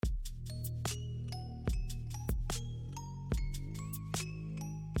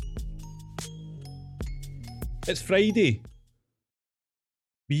It's Friday.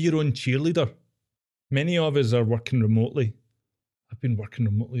 Be your own cheerleader. Many of us are working remotely. I've been working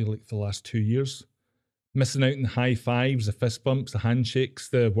remotely like for the last 2 years. Missing out on high fives, the fist bumps, the handshakes,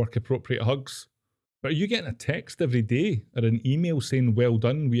 the work appropriate hugs. But are you getting a text every day or an email saying, well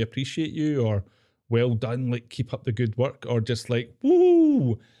done, we appreciate you, or well done, like keep up the good work, or just like,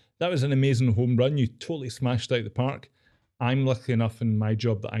 woo, that was an amazing home run, you totally smashed out the park. I'm lucky enough in my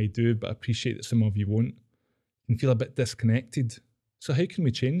job that I do, but I appreciate that some of you won't. You can feel a bit disconnected. So how can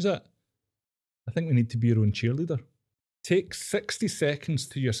we change that? I think we need to be our own cheerleader. Take 60 seconds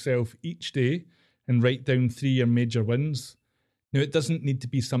to yourself each day and write down 3 your major wins. Now, it doesn't need to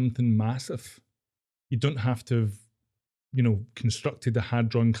be something massive. You don't have to have, constructed a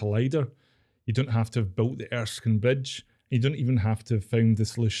hadron collider. You don't have to have built the Erskine Bridge. You don't even have to have found the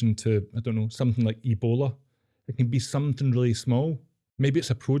solution to, something like Ebola. It can be something really small. Maybe it's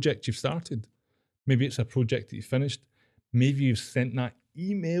a project you've started. Maybe it's a project that you finished. Maybe you've sent that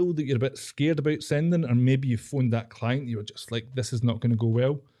email that you're a bit scared about sending, or maybe you phoned that client, you were just like, this is not going to go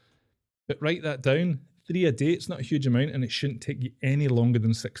well. But write that down. 3 a day, it's not a huge amount, and it shouldn't take you any longer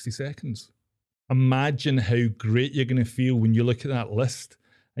than 60 seconds. Imagine how great you're going to feel when you look at that list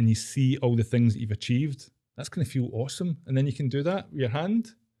and you see all the things that you've achieved. That's going to feel awesome. And then you can do that with your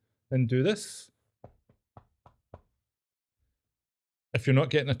hand, then do this. If you're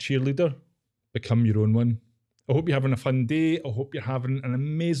not getting a cheerleader, become your own one. I hope you're having a fun day. I hope you're having an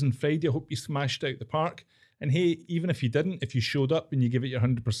amazing Friday. I hope you smashed out the park. And hey, even if you didn't, if you showed up and you give it your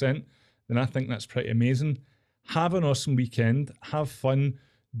 100%, then I think that's pretty amazing. Have an awesome weekend. Have fun.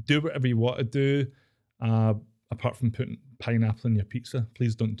 Do whatever you want to do. Apart from putting pineapple in your pizza.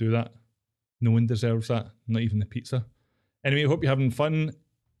 Please don't do that. No one deserves that. Not even the pizza. Anyway, I hope you're having fun.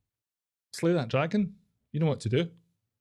 Slay that dragon. You know what to do.